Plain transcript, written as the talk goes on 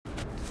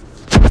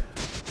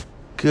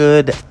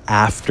Good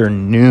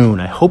afternoon.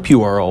 I hope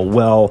you are all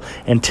well.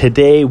 And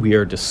today we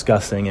are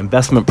discussing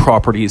investment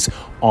properties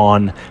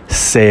on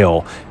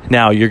sale.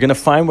 Now, you're going to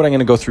find what I'm going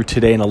to go through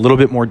today in a little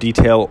bit more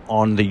detail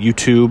on the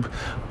YouTube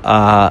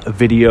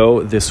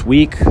video this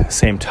week.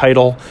 Same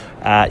title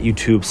at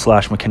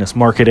YouTube/McInnes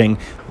Marketing.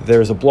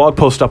 There's a blog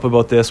post up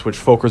about this which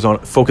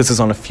focuses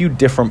on a few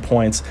different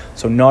points,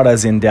 so not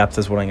as in-depth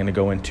as what I'm going to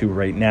go into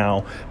right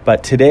now.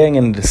 But today I'm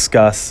going to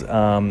discuss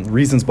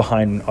reasons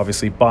behind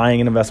obviously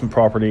buying an investment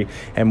property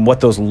and what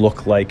those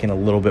look like in a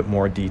little bit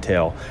more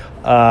detail.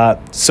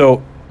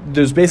 So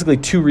there's basically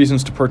two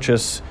reasons to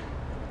purchase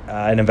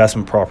an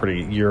investment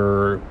property.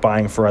 You're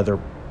buying for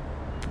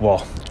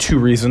two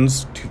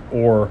reasons,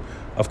 or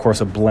of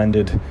course a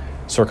blended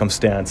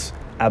circumstance.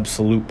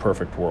 Absolute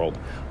perfect world.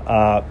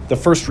 The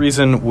first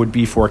reason would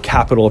be for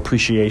capital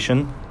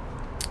appreciation.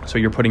 So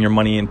you're putting your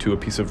money into a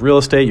piece of real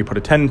estate, you put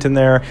a tenant in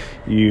there,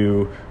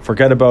 you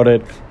forget about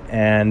it,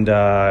 and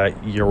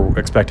you're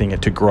expecting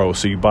it to grow.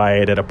 So you buy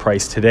it at a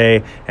price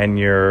today, and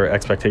your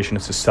expectation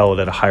is to sell it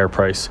at a higher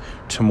price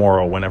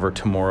tomorrow, whenever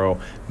tomorrow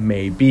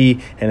may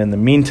be. And in the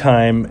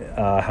meantime,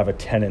 have a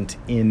tenant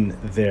in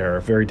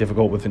there. Very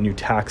difficult with the new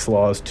tax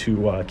laws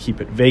to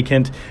keep it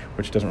vacant,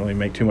 which doesn't really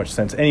make too much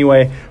sense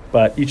anyway,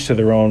 but each to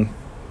their own.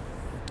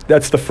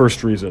 That's the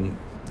first reason.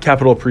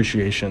 Capital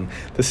appreciation.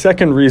 The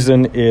second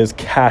reason is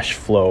cash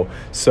flow.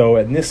 So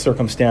in this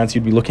circumstance,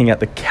 you'd be looking at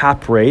the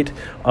cap rate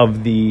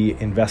of the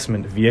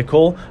investment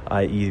vehicle,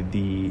 i.e.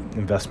 the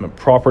investment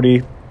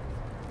property.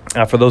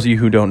 For those of you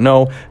who don't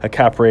know, a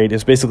cap rate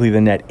is basically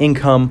the net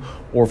income,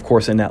 or of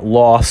course a net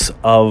loss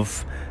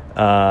of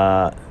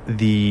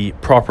the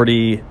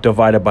property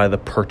divided by the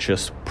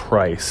purchase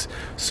price.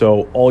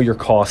 So all your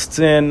costs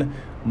in,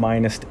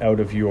 minus out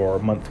of your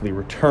monthly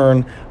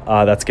return,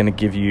 that's going to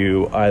give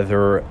you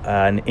either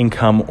an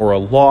income or a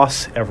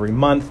loss every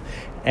month,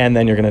 and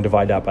then you're going to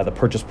divide that by the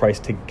purchase price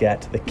to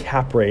get the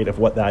cap rate of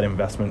what that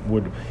investment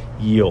would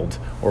yield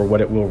or what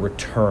it will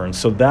return.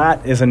 So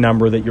that is a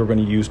number that you're going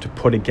to use to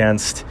put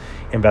against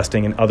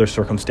investing in other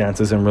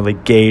circumstances and really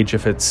gauge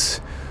if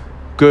it's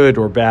good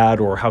or bad,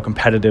 or how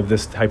competitive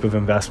this type of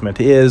investment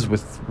is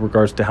with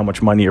regards to how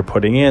much money you're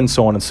putting in,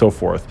 so on and so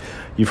forth.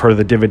 You've heard of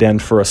the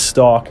dividend for a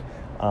stock.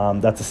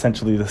 That's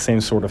essentially the same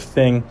sort of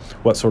thing.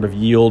 What sort of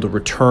yield or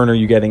return are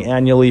you getting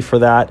annually for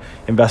that,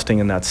 investing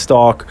in that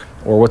stock,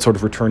 or what sort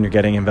of return you're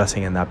getting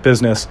investing in that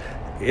business?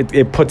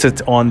 It puts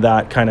it on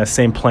that kind of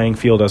same playing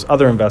field as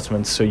other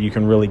investments, so you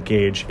can really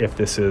gauge if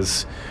this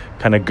is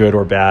kind of good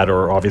or bad,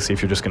 or obviously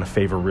if you're just going to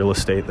favor real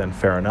estate, then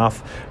fair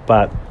enough.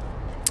 But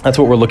that's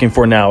what we're looking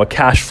for now, a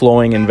cash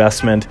flowing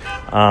investment,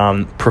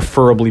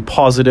 preferably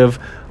positive,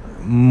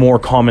 more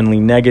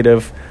commonly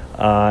negative.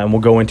 And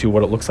we'll go into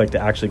what it looks like to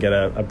actually get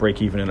a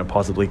break even in a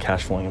positively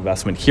cash flowing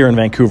investment here in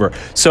Vancouver.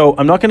 So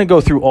I'm not going to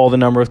go through all the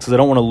numbers because I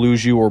don't want to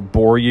lose you or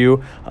bore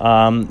you.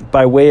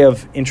 By way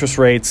of interest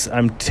rates,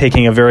 I'm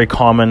taking a very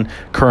common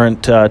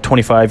current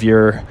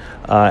 25-year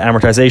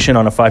amortization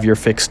on a 5-year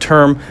fixed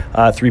term,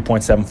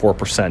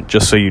 3.74%,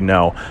 just so you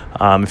know,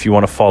 if you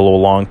want to follow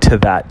along to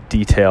that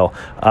detail.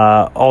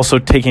 Also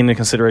taking into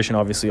consideration,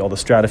 obviously, all the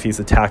strata fees,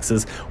 the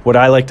taxes. What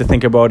I like to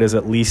think about is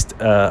at least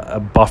a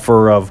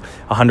buffer of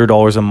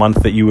 $100 a month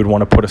that you would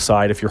want to put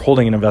aside if you're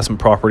holding an investment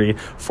property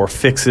for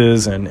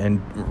fixes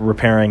and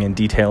repairing and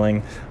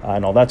detailing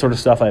and all that sort of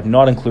stuff. I have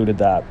not included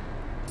that.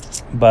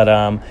 But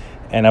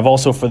and I've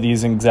also, for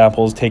these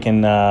examples,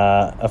 taken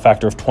a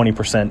factor of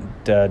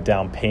 20%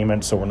 down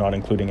payment, so we're not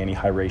including any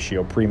high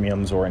ratio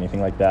premiums or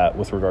anything like that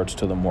with regards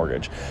to the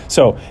mortgage.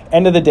 So,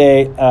 end of the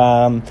day,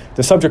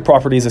 the subject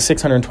property is a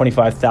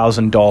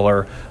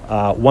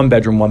 $625,000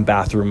 one-bedroom,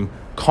 one-bathroom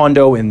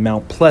condo in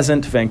Mount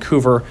Pleasant,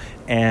 Vancouver,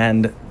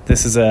 and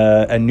this is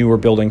a newer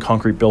building,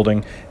 concrete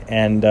building,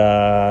 and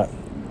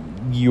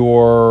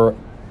your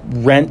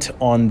rent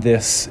on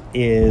this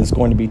is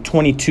going to be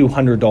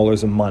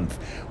 $2,200 a month,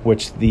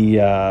 which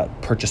the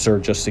purchaser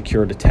just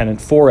secured a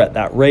tenant for at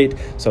that rate.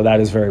 So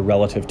that is very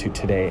relative to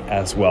today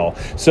as well.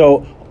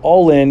 So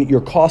all in,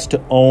 your cost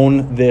to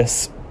own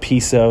this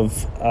piece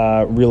of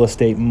real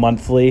estate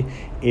monthly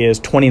is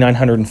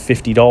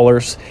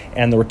 $2,950,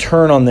 and the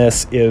return on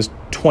this is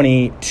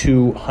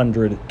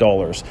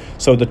 $2,200.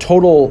 So the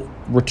total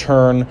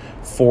return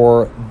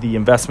for the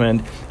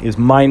investment is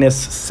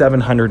minus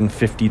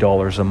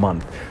 $750 a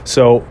month.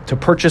 So to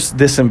purchase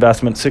this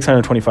investment,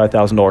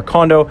 $625,000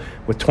 condo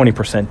with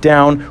 20%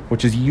 down,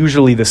 which is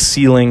usually the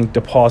ceiling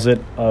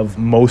deposit of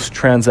most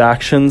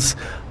transactions,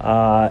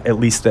 at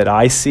least that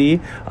I see,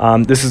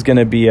 this is going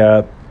to be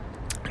a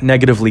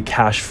negatively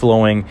cash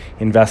flowing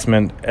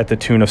investment at the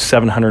tune of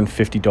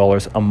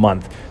 $750 a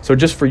month. So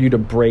just for you to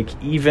break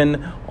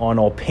even on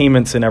all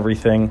payments and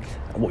everything,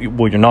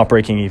 well, you're not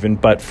breaking even,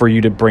 but for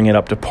you to bring it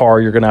up to par,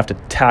 you're going to have to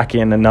tack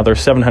in another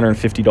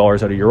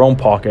 $750 out of your own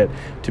pocket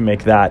to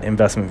make that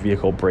investment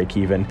vehicle break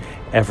even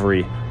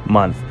every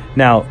month.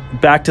 Now,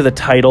 back to the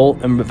title,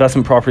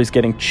 investment property is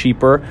getting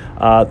cheaper.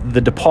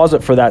 The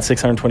deposit for that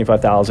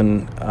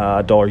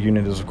 $625,000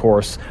 unit is, of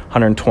course,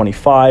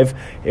 $125,000.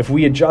 If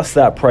we adjust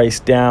that price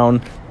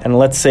down, and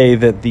let's say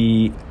that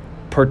the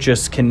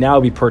purchase can now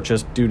be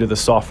purchased due to the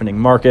softening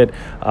market.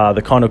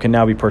 The condo can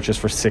now be purchased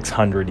for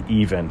 $600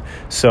 even.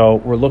 So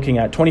we're looking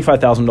at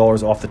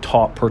 $25,000 off the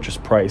top purchase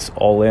price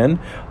all in,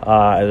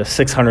 at a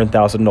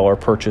 $600,000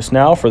 purchase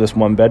now for this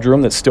one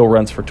bedroom that still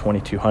rents for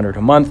 $2,200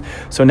 a month.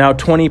 So now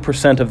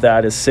 20% of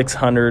that is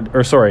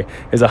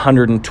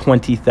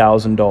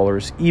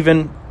 $120,000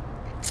 even.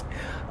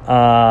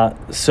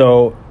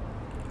 So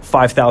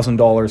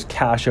 $5,000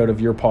 cash out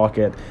of your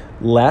pocket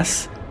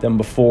less than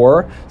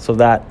before, so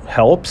that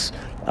helps.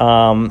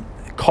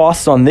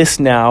 Costs on this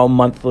now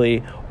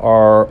monthly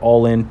are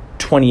all in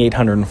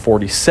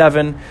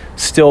 $2,847,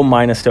 still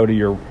minus out of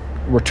your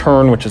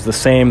return, which is the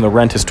same. The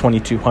rent is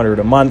 $2,200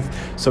 a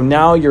month. So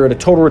now you're at a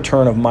total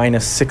return of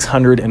minus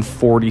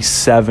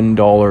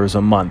 $647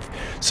 a month.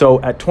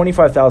 So at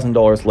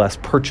 $25,000 less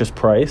purchase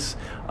price,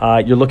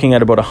 you're looking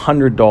at about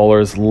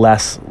 $100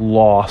 less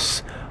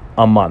loss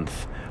a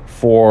month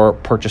for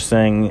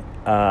purchasing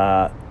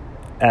at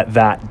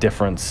that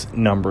difference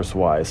numbers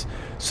wise.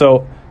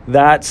 So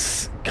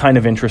that's kind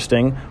of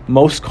interesting.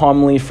 Most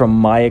commonly from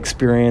my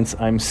experience,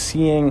 I'm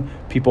seeing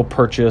people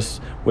purchase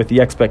with the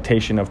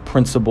expectation of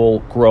principal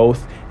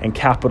growth and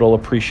capital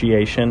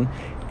appreciation,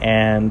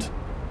 and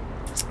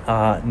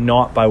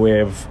not by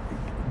way of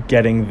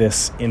getting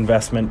this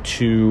investment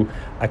to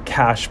a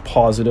cash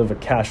positive, a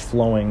cash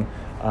flowing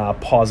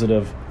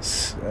positive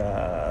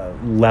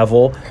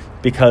level,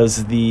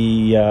 because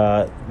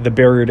the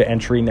barrier to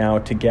entry now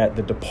to get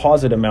the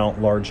deposit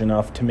amount large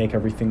enough to make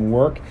everything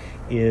work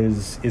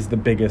is the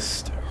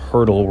biggest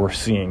hurdle we're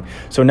seeing.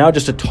 So now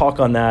just to talk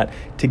on that,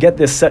 to get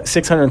this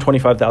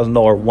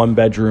 $625,000 one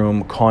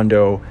bedroom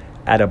condo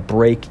at a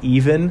break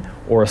even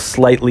or a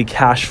slightly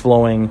cash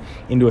flowing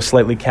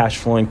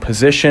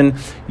position,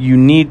 you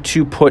need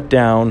to put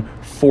down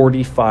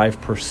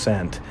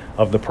 45%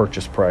 of the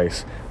purchase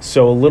price.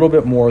 So a little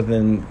bit more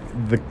than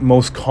the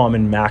most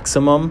common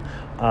maximum,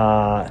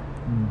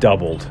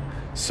 doubled.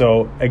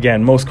 So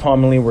again, most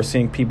commonly we're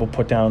seeing people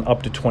put down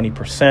up to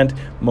 20%.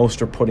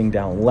 Most are putting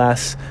down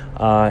less.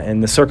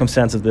 In the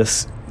circumstance of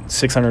this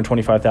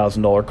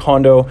 $625,000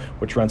 condo,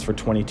 which rents for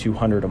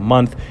 $2,200 a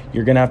month,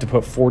 you're going to have to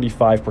put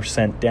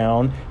 45%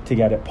 down to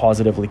get it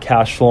positively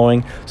cash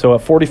flowing. So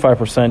at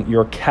 45%,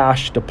 your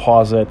cash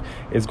deposit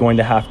is going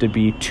to have to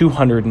be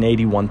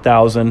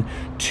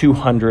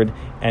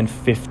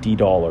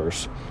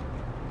 $281,250.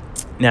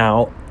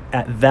 Now,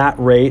 at that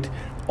rate,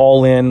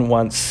 all in,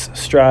 once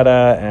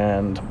strata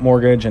and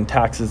mortgage and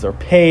taxes are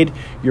paid,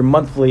 your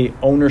monthly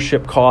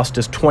ownership cost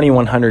is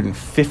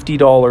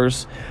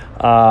 $2,150.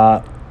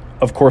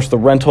 Of course, the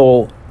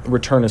rental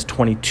return is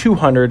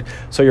 $2,200,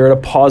 so you're at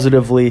a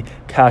positively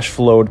cash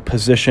flowed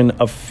position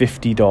of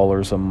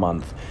 $50 a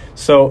month.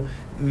 So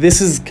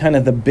this is kind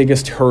of the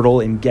biggest hurdle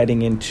in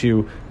getting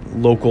into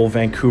local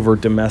Vancouver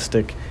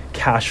domestic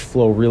cash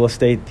flow real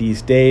estate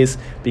these days,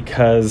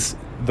 because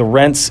the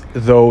rents,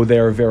 though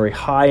they're very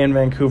high in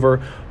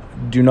Vancouver,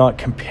 do not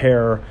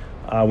compare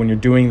when you're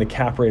doing the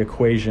cap rate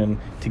equation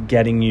to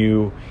getting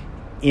you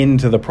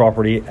into the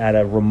property at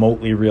a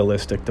remotely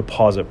realistic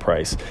deposit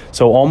price.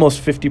 So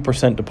almost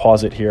 50%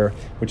 deposit here,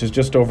 which is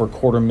just over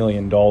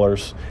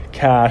 $250,000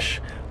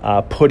 cash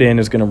put in,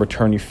 is going to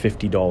return you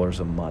 $50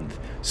 a month.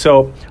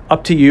 So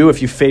up to you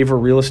if you favor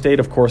real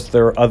estate. Of course,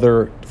 there are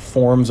other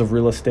forms of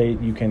real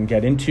estate you can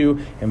get into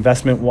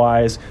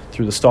investment-wise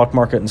through the stock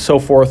market and so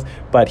forth.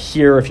 But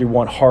here, if you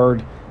want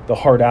the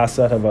hard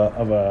asset of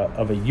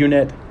a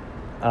unit,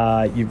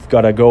 you've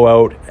got to go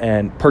out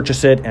and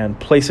purchase it and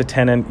place a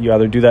tenant. You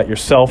either do that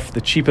yourself,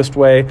 the cheapest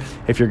way.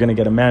 If you're going to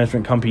get a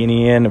management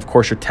company in, of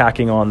course, you're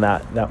tacking on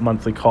that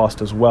monthly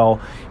cost as well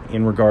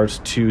in regards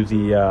to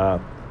the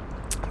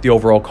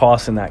overall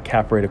cost in that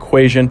cap rate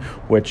equation,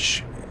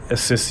 which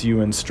assists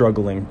you in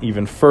struggling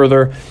even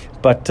further.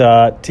 But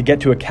to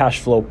get to a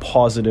cash flow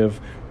positive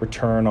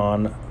return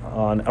on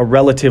a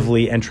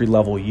relatively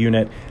entry-level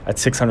unit at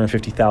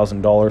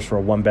 $650,000 for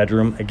a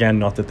one-bedroom. Again,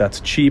 not that that's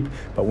cheap,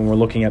 but when we're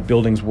looking at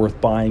buildings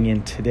worth buying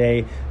in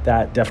today,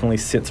 that definitely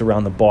sits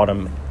around the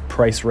bottom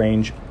price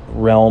range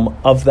realm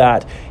of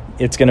that.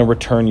 It's going to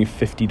return you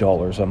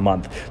 $50 a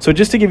month. So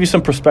just to give you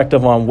some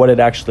perspective on what it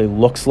actually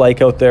looks like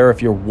out there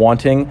if you're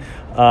wanting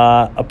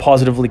a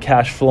positively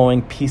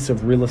cash-flowing piece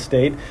of real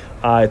estate,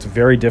 it's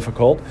very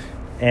difficult.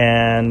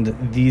 And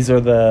these are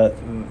the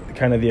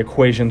kind of the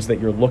equations that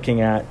you're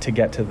looking at to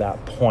get to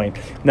that point.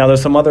 Now,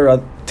 there's some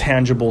other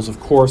tangibles, of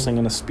course. I'm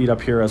going to speed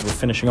up here as we're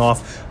finishing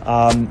off.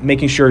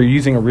 Making sure you're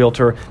using a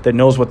realtor that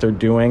knows what they're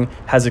doing,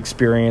 has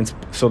experience,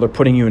 so they're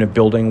putting you in a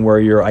building where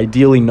you're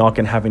ideally not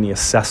going to have any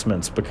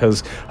assessments.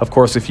 Because, of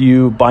course, if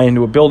you buy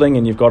into a building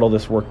and you've got all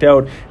this worked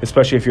out,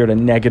 especially if you're at a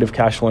negative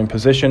cash flowing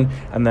position,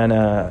 and then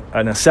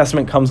an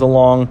assessment comes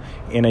along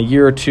in a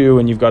year or two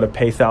and you've got to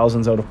pay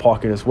thousands out of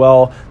pocket as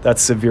well,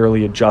 that's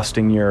severely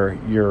adjusting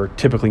your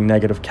typically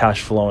negative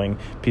cash flowing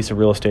piece of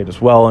real estate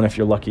as well. And if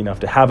you're lucky enough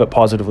to have it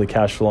positively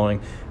cash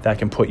flowing, that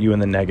can put you in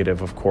the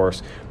negative, of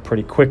course,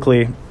 pretty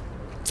quickly.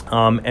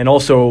 And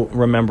also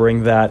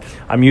remembering that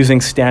I'm using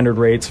standard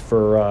rates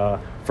for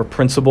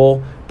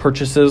principal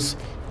purchases.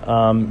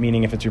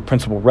 meaning if it's your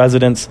principal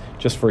residence,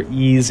 just for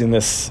ease in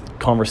this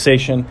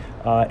conversation.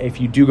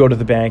 If you do go to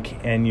the bank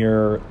and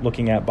you're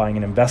looking at buying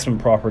an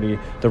investment property,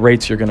 the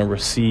rates you're going to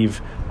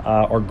receive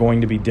are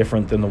going to be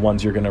different than the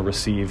ones you're going to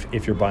receive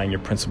if you're buying your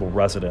principal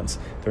residence.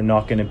 They're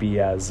not going to be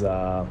as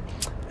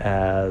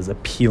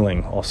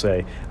appealing, I'll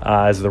say,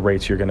 as the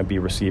rates you're going to be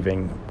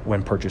receiving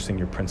when purchasing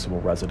your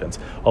principal residence.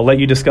 I'll let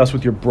you discuss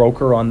with your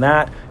broker on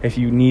that. If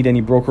you need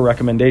any broker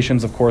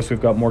recommendations, of course,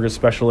 we've got mortgage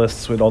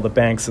specialists with all the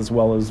banks as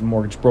well as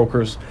mortgage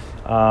brokers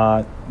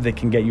that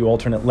can get you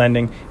alternate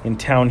lending in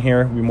town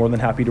here. We're more than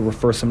happy to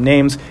refer some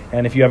names.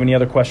 And if you have any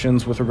other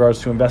questions with regards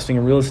to investing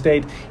in real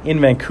estate in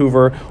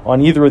Vancouver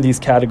on either of these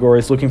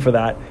categories, looking for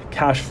that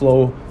cash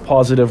flow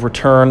positive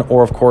return,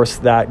 or of course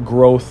that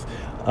growth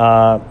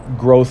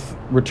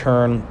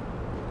return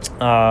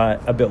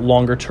a bit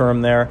longer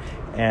term there,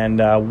 and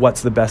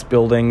what's the best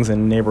buildings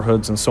and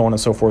neighborhoods and so on and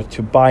so forth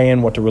to buy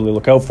in, what to really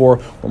look out for,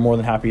 we're more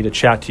than happy to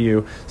chat to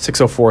you.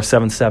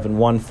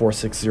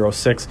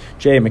 604-771-4606,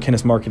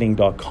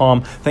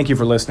 jay@mckinnismarketing.com. Thank you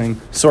for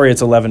listening. Sorry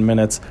it's 11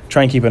 minutes.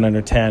 Try and keep it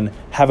under 10.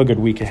 Have a good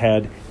week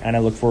ahead, and I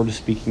look forward to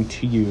speaking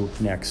to you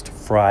next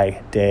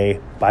Friday.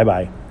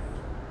 Bye-bye.